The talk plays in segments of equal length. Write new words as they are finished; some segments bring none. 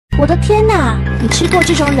我的天哪！你吃过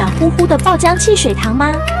这种软乎乎的爆浆汽水糖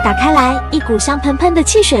吗？打开来，一股香喷喷的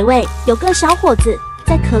汽水味。有个小伙子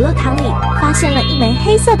在可乐糖里发现了一枚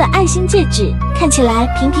黑色的爱心戒指，看起来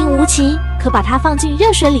平平无奇，可把它放进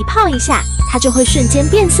热水里泡一下，它就会瞬间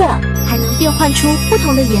变色，还能变换出不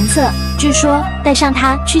同的颜色。据说带上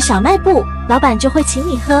它去小卖部，老板就会请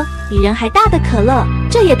你喝比人还大的可乐，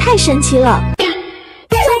这也太神奇了。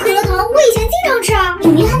这种可乐糖我以前经常吃啊，里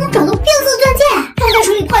面还能找到变色钻戒，放在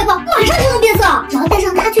水里泡一泡，马上就能变色。只要带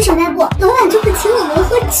上它去小卖部，老板就会请我们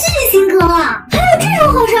喝巨型可乐。还有这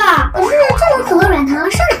种好事啊！可是这种可乐软糖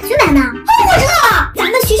上哪去买呢？哦，我知道了，咱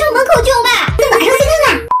们学校门口就有卖，咱马上去看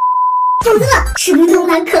看。有的，士兵同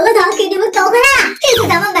款可乐糖给你们搞回来了。这次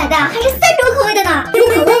咱们买的还是3种口味的呢，有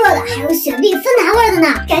可乐味的，还有雪碧芬达味的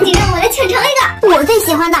呢。赶紧让我来浅尝一个，我最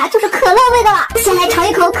喜欢的就是可乐味的了。先来尝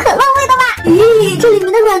一口可乐味的吧。咦，这里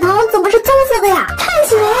面的软糖怎么是棕色的呀？看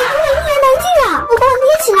起来有点一言难尽啊。不过捏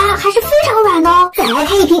起来还是非常软的哦。再来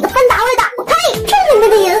开一瓶芬达味的，嘿，这里面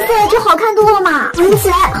的颜色就好看多了嘛。闻起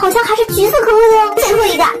来好像还是橘色口味的哦。最后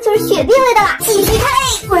一个就是雪碧味的了，继续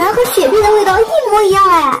开，果然和雪碧的味道一模一样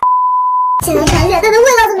哎。现在看一下它的味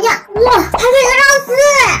道怎么样？哇，还可以拉丝，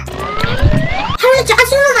还是炸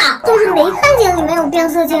熏了呢。就是没看见里面有变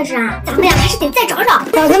色戒指啊，咱们呀还是得再找找。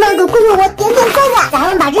宝宝们给姑姑我点点赞赞，咱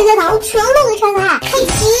们把这些糖全都给拆开，开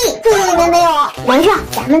启。这个里面没有，完事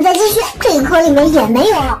咱们再继续。这一颗里面也没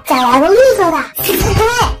有，再来个绿色的，拆开。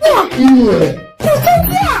哇，有钻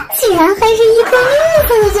戒，竟然还是一颗绿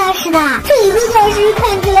色的钻石的。这一颗钻石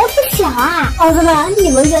看起来不小啊。宝子们，你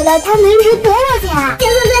们觉得它能值多少钱？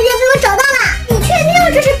变色钻戒被我找到了，你确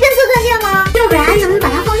定这是变色钻戒吗？要不然咱们把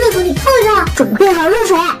它放热水里泡一泡，准备好热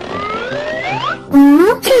水。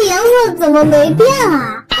这颜色怎么没变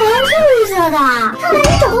啊？还是绿色的。看来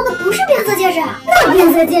你找到的不是变色戒指，那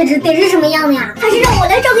变色戒指得是什么样的呀？还是让我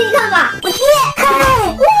来照给你看吧。我揭开，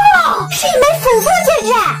哇，是一枚粉色戒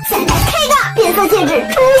指。再来开个变色戒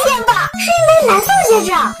指出现吧，是一枚蓝色戒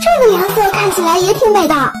指。这个颜色看起来也挺美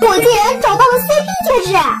的。我竟然找到了 CP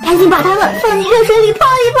戒指，赶紧把它们放进热水里泡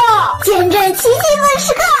一泡，见证奇迹的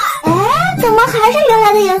时刻。哎，怎么还是原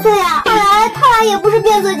来的颜色呀？看来它俩也不是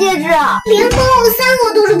变色戒指，连包3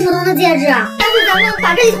个都是普通的戒指。干脆咱们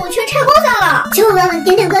把这一桶全拆光算了。小伙伴们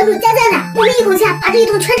点点关注加赞赞，我们一口气把这一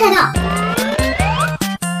桶全拆掉。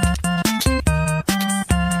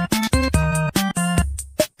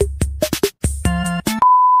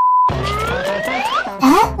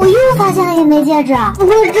我又发现了一枚戒指，不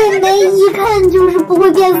过这枚一看就是不会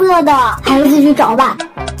变色的，还是继续找吧。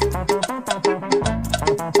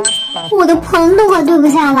我的盆都快对不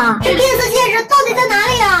下了，这变色戒指到底在哪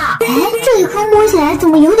里啊？哎，这一颗摸起来怎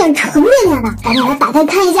么有点沉甸甸的？赶紧来打开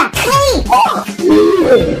看一下。开，哇，一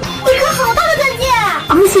颗好大的钻戒，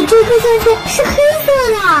而且这颗钻戒是黑色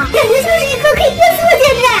的，感觉像是一颗可以变色的戒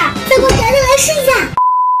指。咱们赶紧来试一下。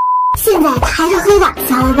现在它还是黑的，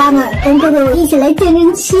小伙伴们跟着我一起来见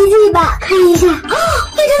证奇迹吧！看一下，啊，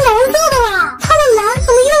变成蓝色的了，它的蓝怎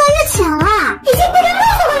么越来越浅了？已经变成绿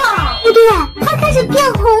色的了。不对，它开始变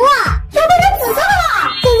红了，要变成紫色的了，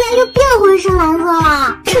现在又变回是蓝色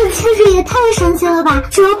了。这戒指也太神奇了吧！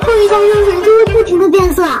只要碰一下热水就会不停的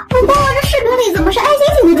变色。不过这视频里怎么是爱心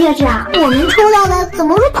型的戒指啊？我们抽到的怎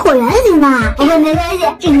么是椭圆形的？不过没关系，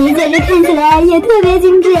这枚戒指看起来也特别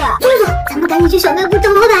精致。走走，咱们赶紧去小卖部找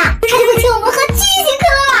老板。他就会请我们喝巨型可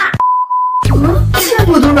乐了。这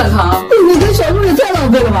么多软糖，你们跟小鹿也太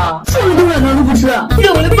浪费了吧！这么多软糖都不吃，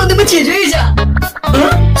让我来帮你们解决一下。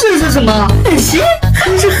这是什么？爱心？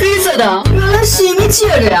还是黑色的？原来是一枚戒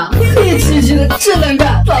指呀！黑漆漆的，真难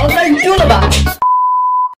看，早该丢了吧！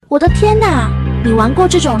我的天哪！你玩过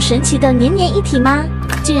这种神奇的黏黏一体吗？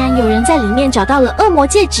竟然有人在里面找到了恶魔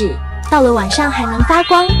戒指，到了晚上还能发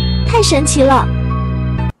光，太神奇了！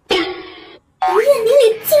不是，你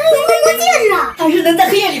里竟然有恶魔戒指啊！还是能在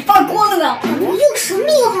黑夜里发光的呢！又神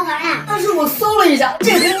秘又好玩啊！但是我搜了一下，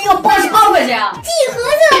这盒你要88块钱啊！几盒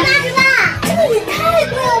就要88，这也太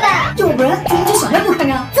贵了吧！要不然咱们去小卖部看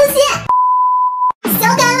看。走起！小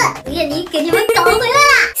改们，夜里给你们搞回来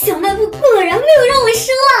了！小卖部果然没有让我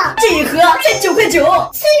失望，这一盒才9块9。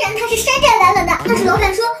虽然它是山寨版本的，但是老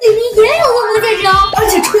板说里面也有恶魔戒指哦，而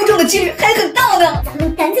且抽中的几率还很大呢。咱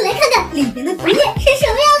们赶紧来看看里面的毒液是什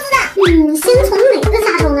么样子的。先从哪个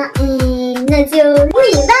下手呢？那就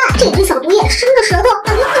你吧。这堆小毒液伸着舌头，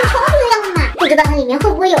感觉很潮水的样子呢。不知道它里面会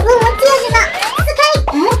不会有恶魔戒指呢？撕开，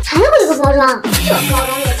哎，还有一个包装，这包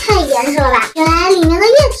装也太严实了吧！原来里面的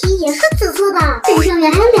液体也是紫色的，这上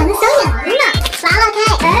面还有2个小眼睛呢。拉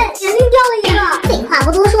开，哎，眼睛掉了一个。废话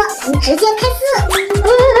不多说，咱们直接开撕。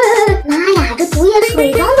妈呀，这毒液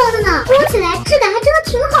水汪汪的呢，摸起来质感还真的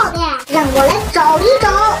挺好的。让我来找一找。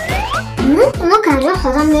怎么感觉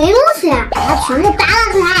好像没没东西，把它全部扒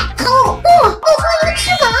拉出来。好，哇，冒出了一个翅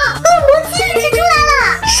膀，恶魔戒指出来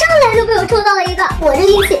了，上来就被我抽到了一个，我这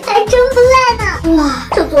运气还真不赖呢。哇，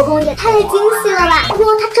这做工也太精细了吧！不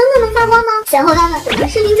过它真的能发光吗？小伙伴们，我们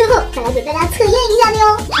视频最后再来给大家测验一下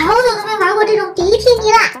哟。好久都没玩过这种鼻涕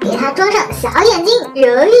泥啦，给它装上小眼睛，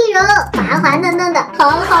揉一揉，滑滑嫩嫩的，好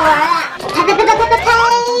好玩啊！拍拍拍拍拍拍拍，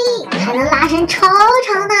还能拉伸超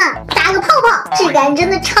长的，打个泡泡，质感真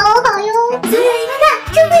的超好哟。小姐你看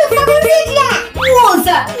看，真的有发光戒指哎！哇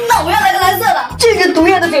塞，那我要来个蓝色的。这只毒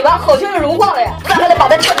液的嘴巴好像要融化了呀，咱们来把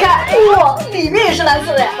它拆开。哇，里面也是蓝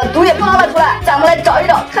色的呀，把毒液扒拉出来，咱们来找一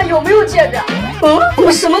找，看有没有戒指。怎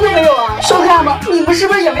么什么都没有啊？收看吧，你们是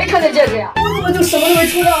不是也没看见戒指呀？我怎么就什么都没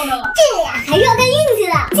抽到呢？这呀还是要看运气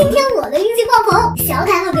的。今天我的运气爆棚，小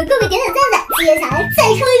凯会给各位点赞赞。接下来再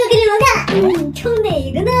抽一个给你们看，抽哪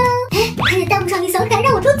个呢？哎，看见弹幕上的小凯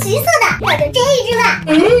让我抽橘色的，那就这一只吧。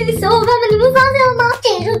小伙伴们，你们发现了吗？这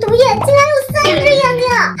只毒液竟然有3只眼睛，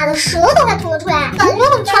它的舌头还吐了出来，感觉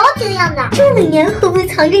很调皮的样子。这里面会不会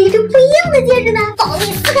藏着一只不一样的戒指呢？宝力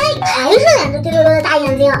撕开，还是2只滴溜溜的大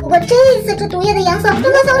眼睛。不过这一次这毒液的颜色真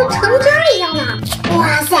的像是橙汁儿一样呢。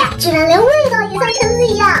哇塞，居然连味道也像橙子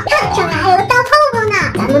一样，看上面还有个大泡泡呢。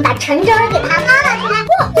咱们把橙汁儿给它拉拉出来。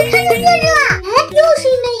哇，我看见戒指了！哎，又是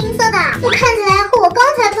一枚银色的，这看起来和我刚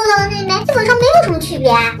才抽到的那枚基本上没有什么区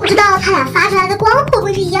别。不知道它俩发出来的光会不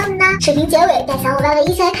会是一样的呢？视频结尾带小伙伴们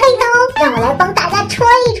一起来看一看哦。让我来帮大家戳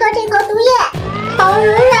一戳这坨毒液，好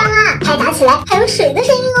软啊！拍打起来还有水的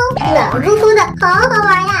声音哦，软乎乎的，好好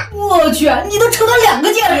玩呀！我去，你都抽到2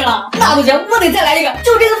个戒指了，那不行，我得再来一个，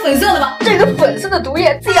就这个粉色的吧。这个粉色的毒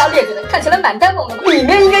液龇牙咧嘴的，看起来蛮呆萌的嘛，里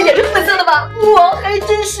面应该也是粉色的吧？哇，还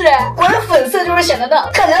真是哎，果然粉色就是显得嫩，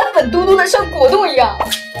看起来粉嘟嘟的，像果冻一样。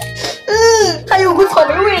还有股草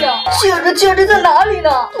莓味呢。戒指在哪里呢？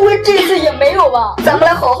不会这次也没有吧？咱们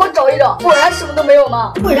来好好找一找，果然什么都没有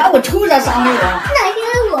吗？为啥我抽啥没有啊？那是因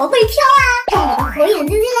为我会挑啊！让我的火眼金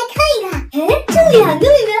睛来看一看。哎，这2个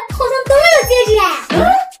里面好像都有戒指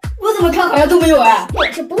哎。我怎么看好像都没有哎？我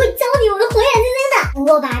是不会教你我的火眼金睛的。不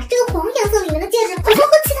过吧，这个黄颜色里面的戒指好像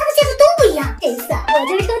和其他的戒指都不一样。这次我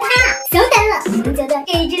就抽它。小凯们，你们觉得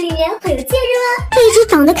这一只里面会有戒指吗？这一只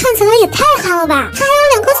长得看起来也太憨了吧！它还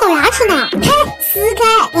有2颗小牙齿呢。开，撕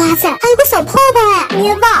开，哇塞，还有个小泡泡哎，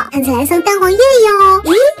捏爆，看起来像蛋黄液一样哦。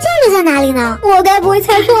咦，戒指在哪里呢？我该不会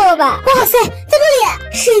猜错了吧？哇塞，在这里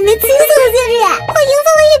是一枚金色的戒指耶，和银色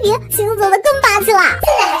的一比，金色的更霸气了。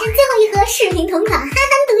现在还剩最后一盒视频同款憨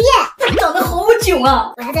憨毒液，长得好囧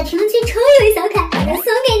啊！我要在评论区抽一位小凯，把它送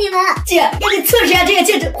给你们。姐，给你测试一下这个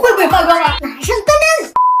戒指会不会发光啊？马上关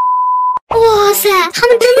灯。哇塞，它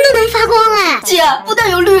们真的能发光哎！姐，不但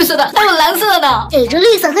有绿色的，还有蓝色的呢。这只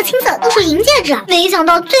绿色和青色都是银戒指，没想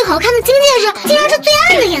到最好看的金戒指竟然是最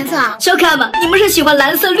暗的颜色。小可爱们，你们是喜欢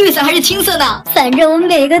蓝色、绿色还是青色呢？反正我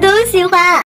每个都喜欢。